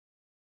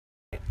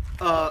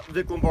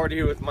Vic Lombardi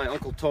here with my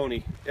Uncle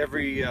Tony.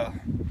 Every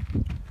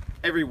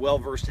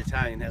well-versed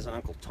Italian has an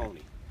Uncle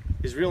Tony.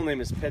 His real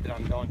name is Pietro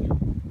Antonio.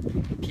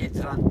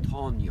 Pietro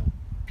Antonio.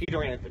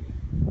 Peter Anthony.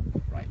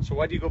 Right. So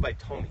why do you go by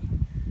Tony?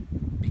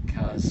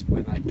 Because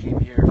when I came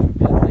here from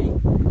Italy,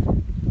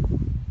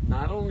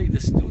 not only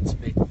the students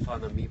made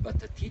fun of me,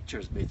 but the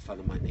teachers made fun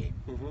of my name.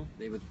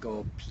 They would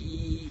go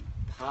P,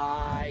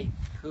 Pi,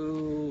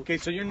 Poo. Okay,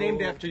 so you're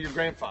named after your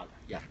grandfather.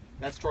 Yeah.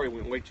 That story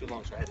went way too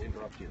long, so I had to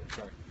interrupt you there.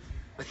 Sorry.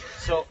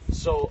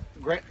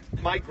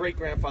 My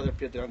great-grandfather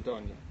Pietro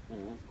Antonio,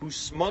 who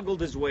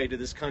smuggled his way to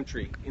this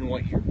country in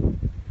what year?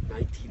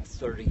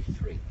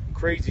 1933.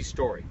 Crazy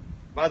story.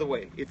 By the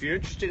way, if you're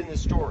interested in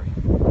this story,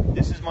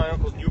 this is my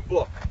uncle's new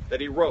book that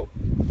he wrote.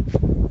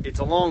 It's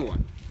a long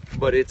one,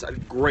 but it's a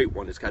great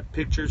one. It's got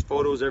pictures,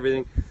 photos,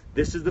 everything.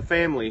 This is the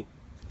family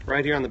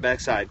right here on the back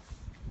side.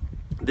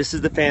 This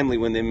is the family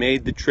when they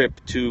made the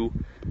trip to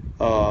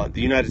the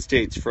United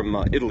States from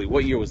Italy.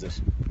 What year was this?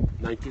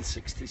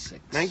 1966.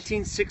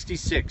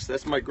 1966.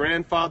 That's my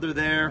grandfather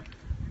there.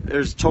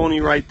 There's Tony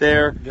right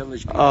there.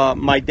 Village.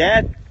 My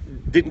dad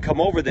didn't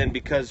come over then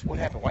because what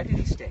happened? Why did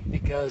he stay?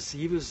 Because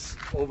he was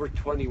over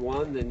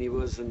 21 and he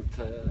wasn't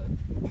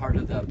part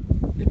of the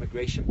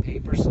immigration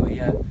papers, so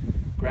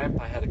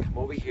Grandpa had to come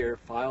over here,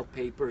 file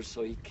papers,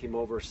 so he came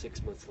over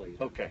 6 months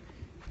later. Okay.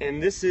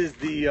 And this is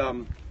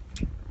the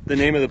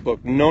name of the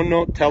book.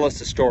 Nonno, tell us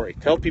a story.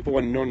 Tell people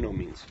what nonno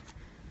means.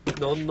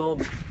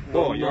 Nonno.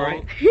 Oh, you all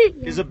right?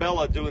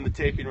 Isabella doing the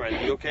taping right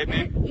now. You okay,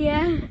 babe?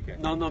 Yeah. Okay.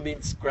 Nonno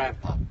means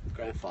grandpa,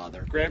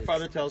 grandfather.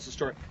 Grandfather tells the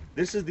story.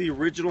 This is the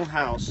original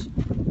house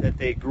that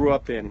they grew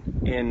up in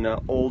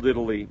old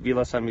Italy,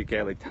 Villa San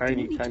Michele,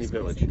 tiny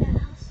village.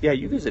 Yeah,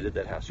 you visited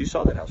that house. You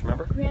saw that house,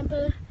 remember?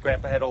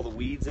 Grandpa had all the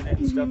weeds in it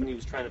and stuff, and he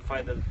was trying to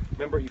find the.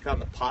 Remember, he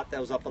found the pot that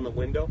was up on the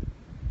window.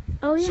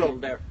 Oh yeah. So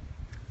there.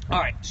 All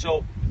right,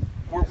 so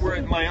we're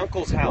at my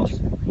uncle's house.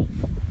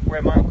 We're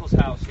at my uncle's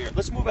house here.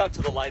 Let's move out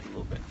to the light a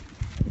little bit.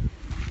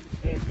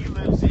 And he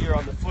lives here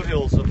on the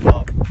foothills of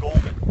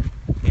Golden.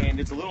 And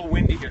it's a little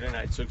windy here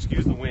tonight, so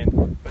excuse the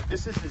wind. But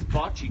this is his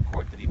bocce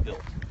court that he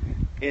built.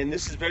 And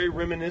this is very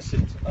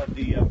reminiscent of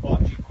the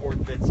bocce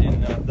court that's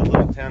in the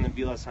little town in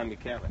Villa San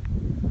Michele.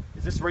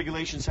 Is this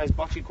regulation size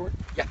bocce court?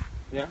 Yeah.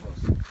 Yeah?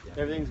 Yeah.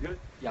 Everything's good?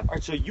 Yeah. All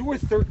right, so you were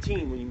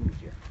 13 when you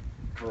moved here.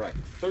 Correct.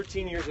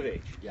 13 years of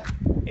age. Yeah.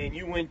 And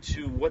you went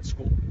to what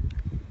school?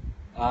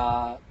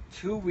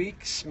 2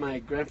 weeks, my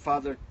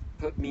grandfather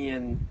put me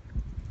in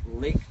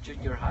Lake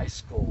Junior High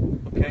School.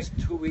 Okay. It was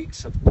 2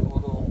 weeks of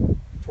total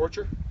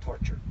Torture?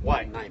 torture.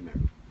 Why? Nightmare.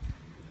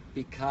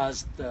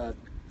 Because the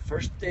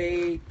first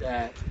day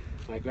that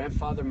my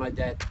grandfather and my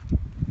dad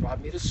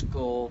brought me to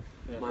school,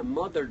 my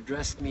mother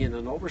dressed me in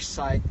an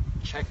oversized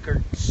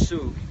checkered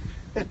suit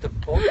with a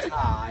bow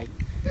tie,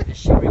 and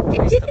she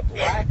replaced the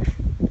black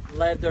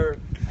leather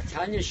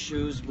Italian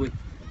shoes with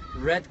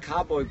red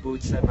cowboy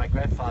boots that my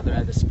grandfather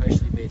had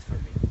especially made for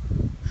me.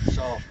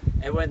 So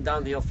it went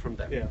downhill from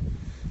there. Yeah.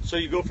 So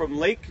you go from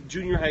Lake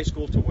Junior High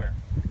School to where?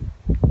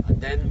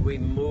 And then we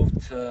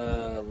moved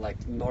to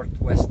like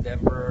northwest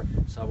Denver,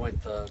 so I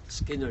went to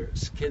Skinner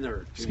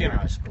Junior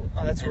High School.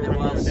 Oh, that's and where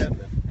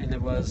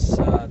it was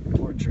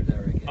torture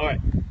there again. All right.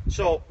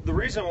 So the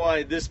reason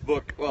why this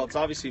book, well, it's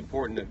obviously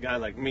important to a guy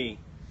like me,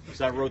 because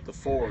I wrote the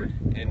foreword,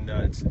 and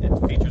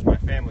it features my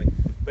family.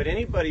 But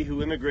anybody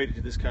who immigrated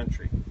to this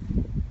country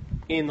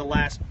in the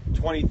last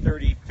 20,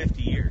 30,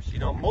 50 years, you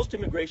know, most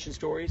immigration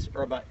stories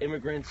are about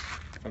immigrants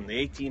from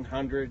the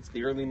 1800s,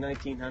 the early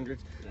 1900s.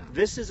 Yeah.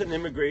 This is an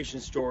immigration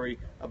story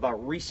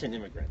about recent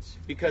immigrants,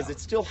 because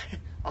it's still,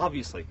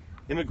 obviously,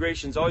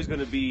 immigration's always going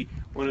to be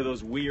one of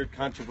those weird,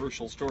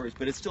 controversial stories,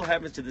 but it still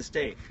happens to this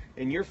day.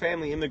 And your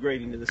family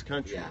immigrating to this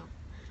country, Yeah.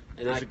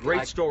 And it's a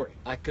great story.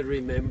 I could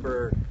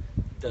remember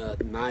the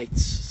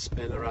nights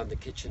spent around the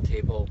kitchen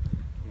table,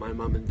 my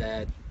mom and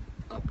dad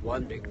up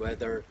wondering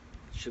whether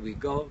should we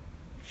go,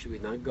 should we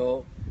not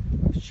go,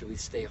 should we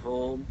stay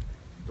home,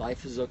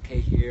 life is okay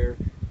here,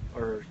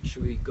 or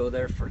should we go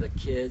there for the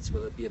kids,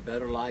 will it be a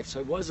better life? So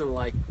it wasn't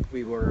like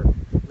we were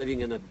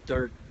living in a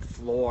dirt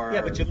floor.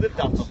 Yeah, but you lived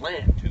off the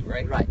land too,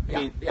 right? Right, I yeah,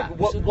 mean, yeah.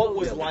 What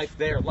was life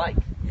there like?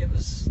 It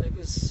was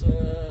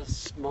a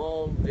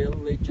small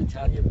village,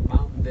 Italian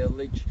mountain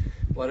village.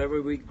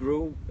 Whatever we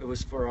grew, it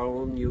was for our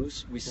own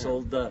use. We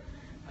sold a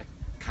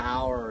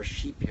cow or a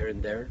sheep here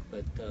and there,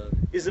 but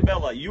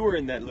Isabella, you were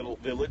in that little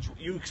village.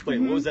 You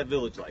explain, what was that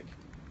village like?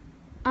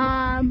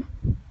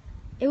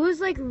 It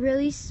was like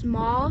really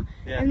small,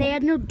 Yeah. and they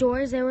had no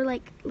doors. They were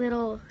like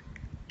little,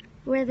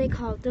 what are they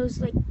called? Those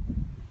like,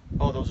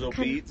 Oh, those little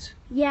beads?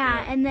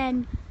 yeah. Yeah. And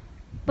then,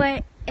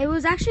 but it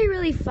was actually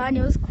really fun.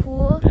 It was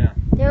cool. Yeah.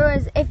 There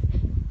was,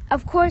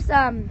 of course,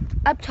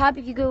 up top,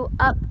 if you go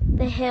up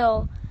the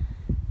hill,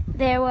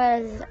 there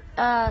was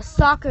a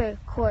soccer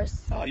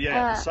course. Oh,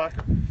 yeah, the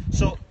soccer.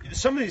 So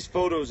some of these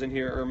photos in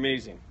here are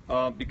amazing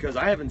because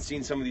I haven't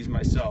seen some of these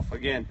myself.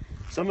 Again,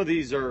 some of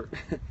these are,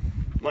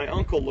 my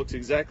uncle looks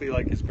exactly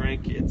like his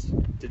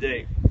grandkids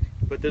today.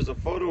 But there's a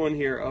photo in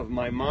here of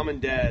my mom and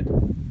dad.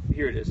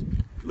 Here it is.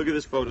 Look at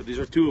this photo. These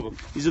are two of them.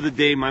 These are the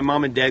day my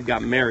mom and dad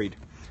got married.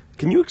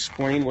 Can you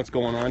explain what's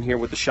going on here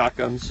with the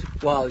shotguns?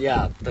 Well,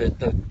 yeah,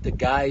 the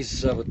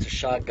guys with the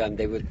shotgun,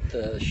 they would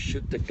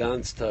shoot the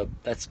guns to.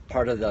 That's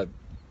part of the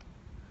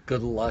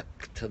good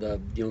luck to the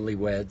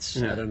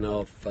newlyweds. Yeah. I don't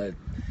know if. Did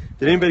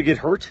anybody get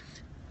hurt?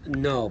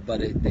 No,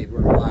 but they were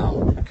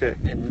loud. Okay.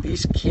 And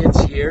these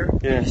kids here,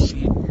 Yeah. you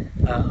see,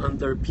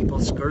 under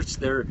people's skirts,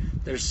 they're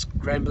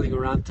scrambling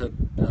around to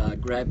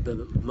grab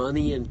the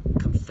money and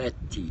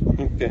confetti,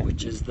 Okay.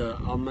 which is the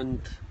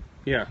almond.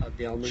 Yeah.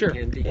 The almond Sure.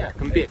 candy. Yeah,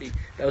 confetti.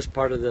 That was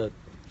part of the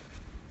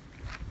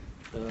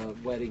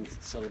wedding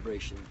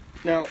celebration.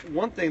 Now,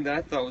 one thing that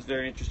I thought was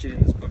very interesting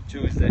in this book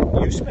too is that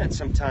you spent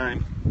some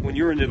time when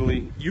you were in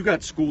Italy. You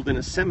got schooled in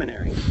a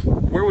seminary.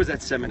 Where was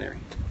that seminary?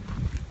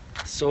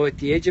 So at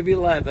the age of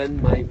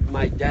 11,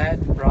 my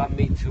dad brought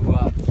me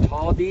to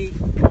Todi,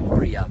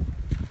 Umbria,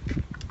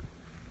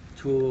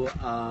 to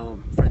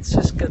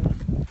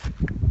Franciscan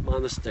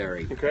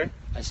monastery. Okay.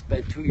 I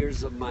spent 2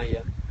 years of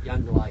my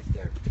young life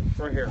there.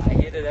 Right here. I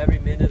hated every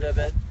minute of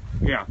it,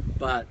 Yeah.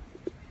 but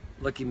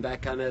looking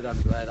back on it,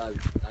 I'm glad I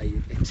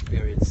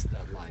experienced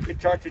that life. It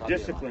taught you Taught me a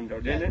discipline, lot.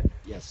 though, didn't Yeah. it?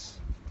 Yes,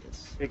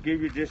 yes. It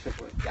gave you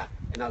discipline. Yeah,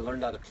 and I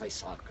learned how to play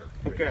soccer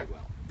Okay. really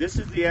well. This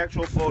is the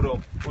actual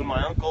photo when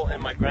my uncle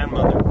and my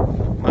grandmother,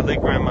 my late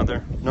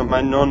grandmother, no,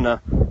 my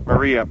nonna,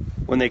 Maria,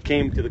 when they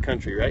came to the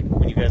country, right?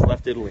 When you guys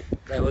left Italy.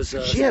 That was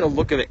She had a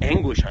look of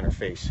anguish on her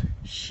face.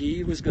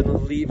 she was going to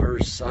leave her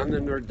son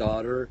and her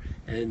daughter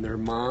and their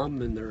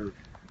mom and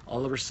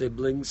all of her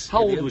siblings.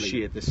 How in old was Italy.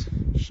 she at this?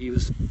 She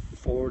was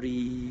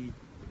 40.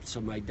 So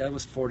my dad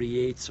was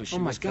 48, so she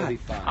was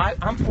 45.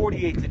 I'm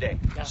 48 today.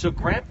 Yeah. So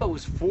Grandpa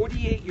was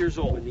 48 years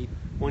old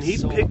when he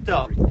sold picked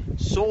up, everything.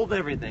 sold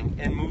everything,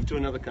 and moved to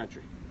another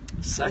country.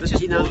 That just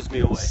 1700 blows me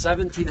away.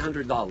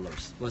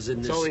 $1,700 was in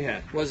That's this. all he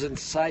had. Was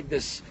inside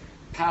this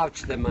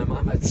pouch that my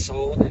mom had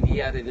sold, and he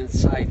had it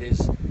inside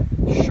his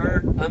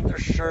shirt,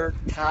 undershirt,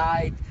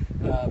 tied,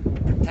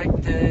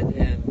 protected,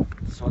 and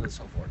so on and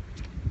so forth.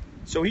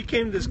 So he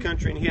came to this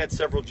country and he had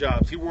several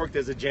jobs. He worked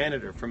as a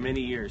janitor for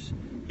many years.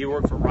 He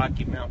worked for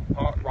Rocky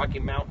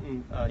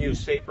Mountain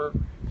newspaper.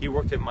 He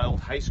worked at my old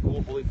high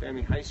school, Holy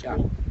Family High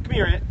School. Come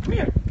here, Aunt. Come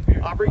here.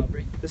 Aubrey.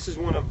 Aubrey. This is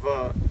one of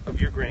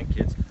your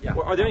grandkids. Yeah,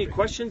 Well, are there any Aubrey.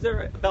 questions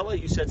there? Bella,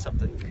 you said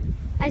something.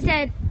 I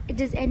said,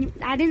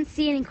 I didn't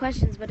see any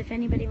questions, but if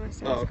anybody wants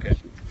to ask Oh, okay.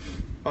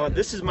 questions.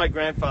 This is my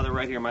grandfather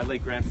right here, my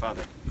late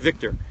grandfather,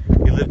 Victor.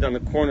 He lived on the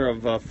corner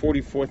of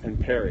 44th and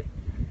Perry.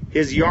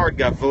 His yard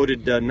got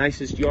voted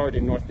nicest yard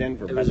in North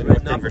Denver It by was the North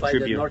written up Denver by the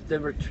Tribune. North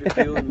Denver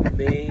Tribune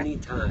many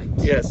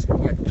times. Yes.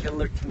 Yeah,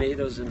 killer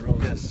tomatoes and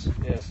roses.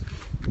 Yes.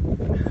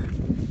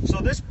 So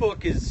this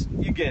book is,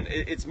 again,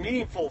 it's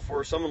meaningful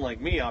for someone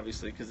like me,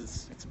 obviously, because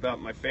it's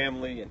about my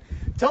family. And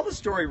tell the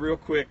story real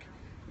quick.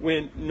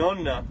 When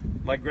Nonna,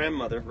 my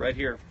grandmother, right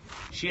here,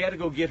 she had to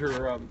go get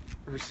her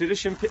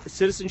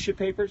citizenship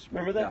papers.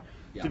 Remember that?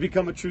 Yeah. To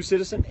become a true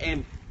citizen,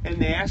 and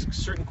they ask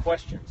certain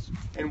questions.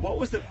 And what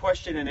was the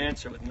question and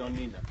answer with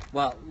Nonnina?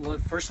 Well,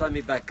 first let me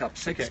back up.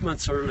 6 Okay.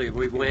 months earlier,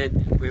 we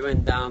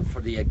went down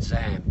for the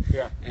exam.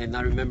 Yeah. And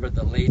I remember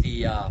the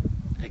lady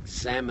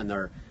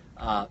examiner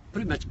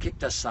pretty much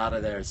kicked us out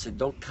of there and said,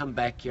 "Don't come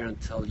back here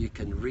until you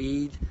can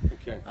read,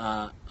 Okay.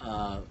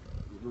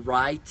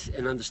 write,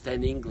 and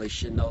understand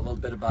English and know a little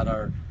bit about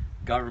our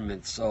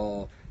government."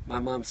 So my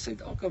mom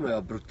said, "Oh, come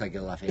here, brutta che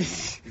la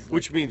femmina."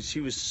 Which means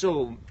she was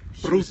so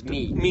She was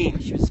brutta, mean.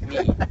 She was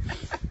mean.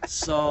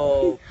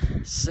 So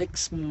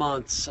 6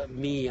 months of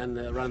me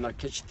around our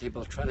kitchen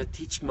table trying to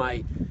teach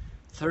my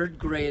third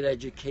grade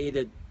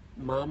educated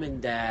mom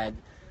and dad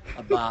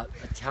about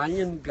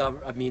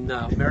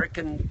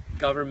American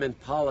government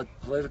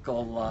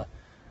political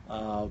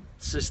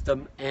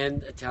system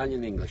and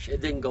Italian English.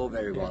 It didn't go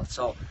very well.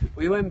 So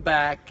we went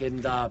back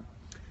and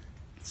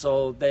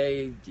so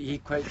the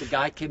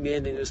guy came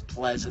in and he was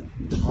pleasant,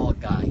 tall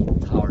guy,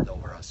 towered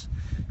over us.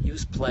 He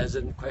was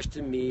pleasant,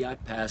 questioned me, I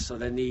passed. So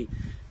then he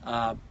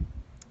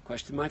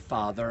questioned my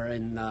father,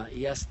 and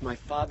he asked my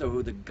father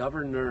who the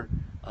governor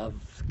of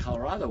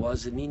Colorado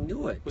was, and he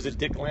knew it. Was it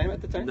Dick Lamb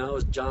at the time? No, it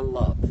was John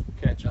Love.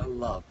 Okay. John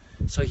Love.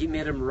 So he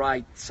made him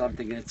write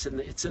something, and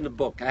it's in the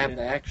book. I have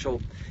the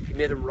actual. He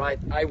made him write,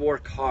 "I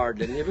work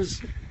hard," and it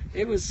was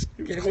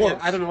close.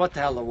 I don't know what the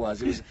hell it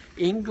was. It was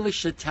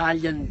English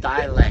Italian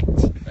dialect.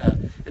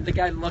 And the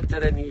guy looked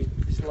at it and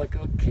he's like,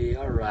 "Okay,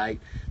 all right."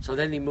 So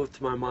then he moved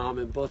to my mom,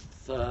 and both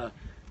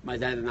my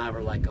dad and I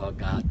were like, "Oh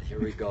God, here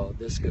we go.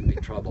 This is gonna be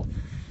trouble."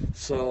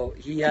 So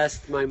he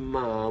asked my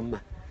mom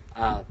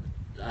how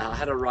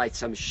to write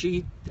something.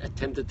 She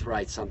attempted to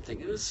write something.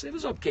 It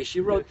was okay.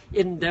 She wrote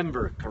 "in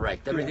Denver"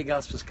 correct. Everything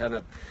else was kind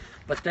of.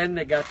 But then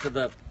they got to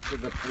the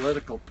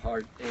political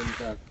part,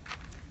 and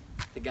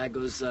the guy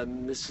goes,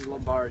 "Mrs.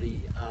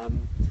 Lombardi,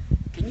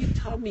 can you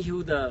tell me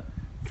who the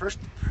first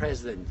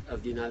president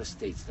of the United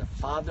States, the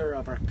father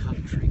of our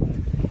country?"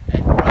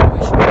 And right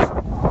away she goes,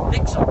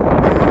 "Nixon."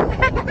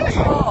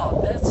 Oh,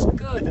 that's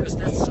good, because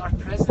that's our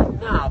president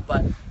now.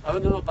 But I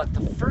want to know about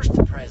the first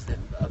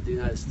president of the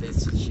United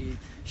States. And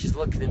she's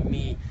looking at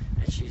me,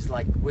 And she's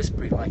like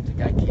whispering like the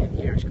guy can't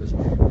hear. She goes,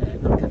 "Non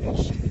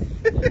capisci."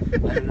 I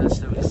don't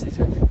understand what he's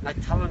saying. I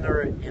telling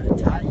her in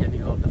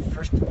Italian, the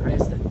first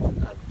president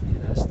of the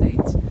United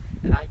States.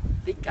 And I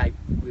think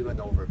we went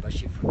over, but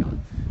she forgot.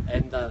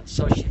 And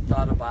so she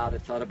thought about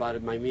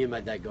it. Me and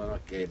my dad going,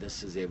 okay,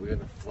 this is it. We're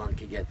gonna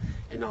flunk again.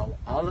 And all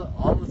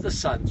of the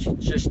sudden, she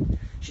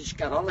just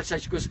got all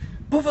excited. She goes,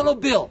 "Buffalo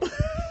Bill."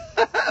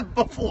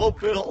 Buffalo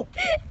Bill.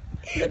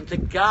 And the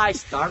guy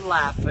started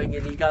laughing,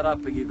 and he got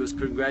up and he goes,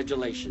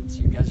 "Congratulations,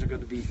 you guys are going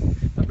to be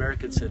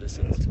American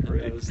citizens." That's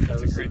great.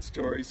 That's a great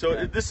story. So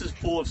yeah. This is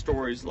full of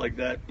stories like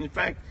that. In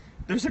fact,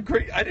 there's a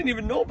great. I didn't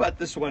even know about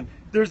this one.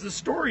 There's a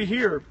story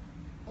here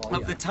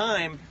of the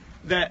time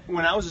that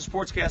when I was a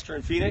sportscaster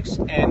in Phoenix,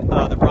 and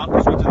the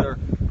Broncos went to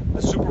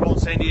the Super Bowl in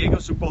San Diego,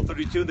 Super Bowl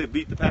 32. They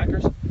beat the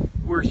Packers.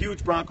 We're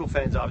huge Bronco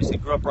fans, obviously.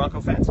 Grew up Bronco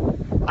fans.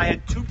 I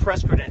had 2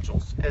 press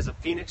credentials as a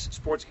Phoenix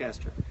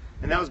sportscaster.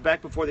 And that was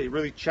back before they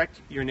really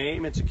checked your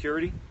name and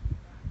security.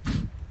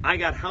 I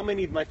got how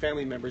many of my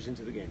family members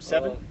into the game?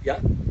 7? Yeah.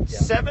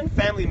 7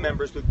 family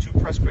members with 2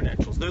 press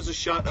credentials. There's a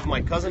shot of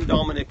my cousin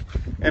Dominic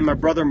and my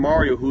brother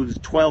Mario, who was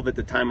 12 at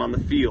the time, on the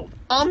field.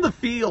 On the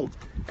field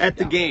at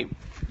the game.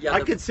 Yeah,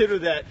 I consider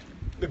that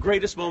the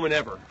greatest moment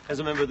ever as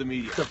a member of the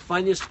media. The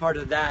funniest part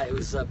of that, it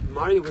was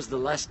Mario was the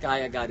last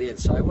guy I got in.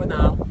 So I went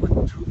out with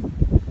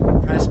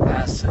 2 press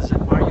passes,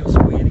 and Mario's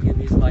waiting, and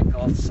he's like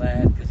all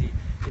sad because he's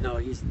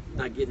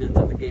not getting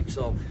into the game.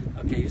 So,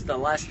 okay, he's the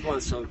last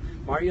one. So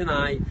Mario and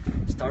I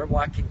started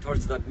walking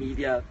towards the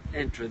media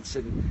entrance,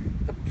 and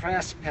the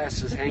press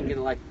pass is hanging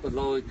like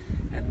below,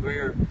 and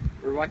we're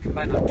walking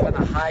by, and I'm trying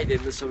to hide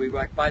him. And so we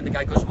walk by, and the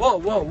guy goes, "Whoa,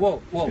 whoa,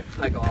 whoa, whoa!"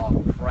 I go,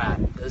 "Oh crap,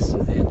 this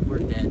is it. We're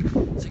dead."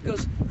 So he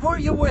goes, "Who are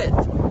you with?"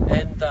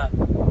 And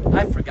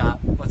I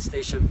forgot what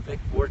station Vic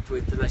worked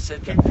with, and I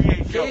said,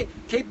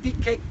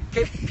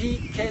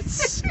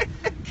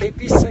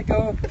 KP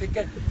Seco,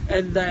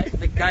 and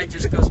the guy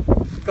just goes,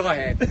 go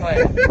ahead.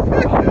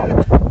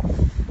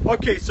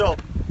 Okay, so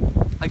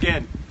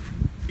again,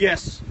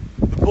 yes,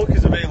 the book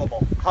is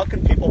available. How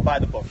can people buy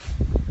the book?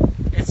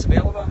 It's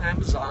available on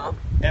Amazon,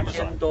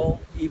 Amazon.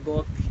 Kindle,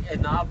 ebook,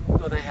 and I'm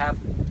going to have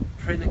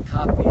printed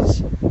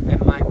copies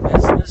in my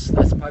business.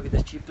 That's probably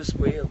the cheapest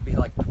way. It'll be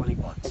like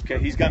 $20. Okay,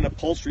 he's got an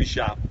upholstery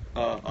shop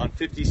on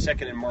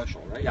 52nd and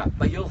Marshall, right? Yeah,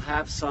 but you'll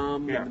have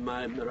some, Yeah.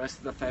 and the rest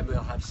of the family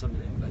will have some.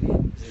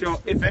 Anybody.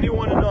 So if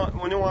anyone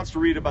wants to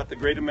read about the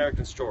great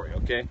American story,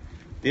 okay,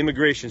 the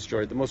immigration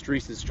story, the most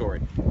recent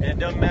story, and it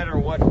doesn't matter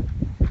what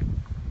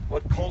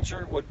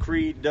culture, what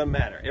creed, doesn't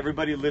matter.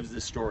 Everybody lives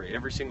this story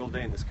every single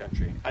day in this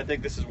country. I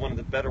think this is one of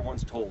the better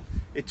ones told.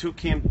 It took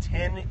him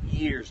 10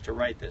 years to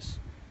write this.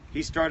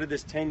 He started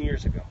this 10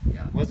 years ago.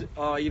 Yeah. Was it?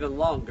 Oh, even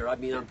longer. I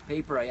mean, on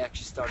paper, I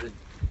actually started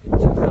in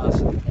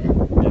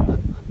 2010. Yeah.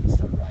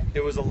 Started writing.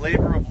 It was a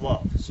labor of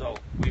love. So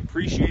we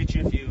appreciate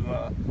you if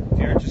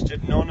you're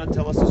interested. Nona,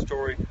 tell us a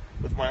story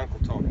with my Uncle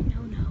Tony.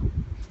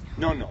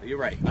 No, you're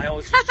right. I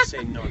always used to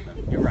say Nona.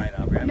 You're right,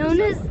 Aubrey.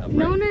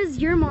 Nona's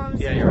your mom's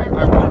Yeah, name. you're right. All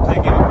right, we're going to play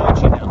a game of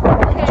bocce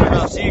now. Okay. Turn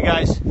off. See you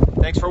guys.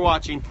 Thanks for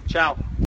watching. Ciao.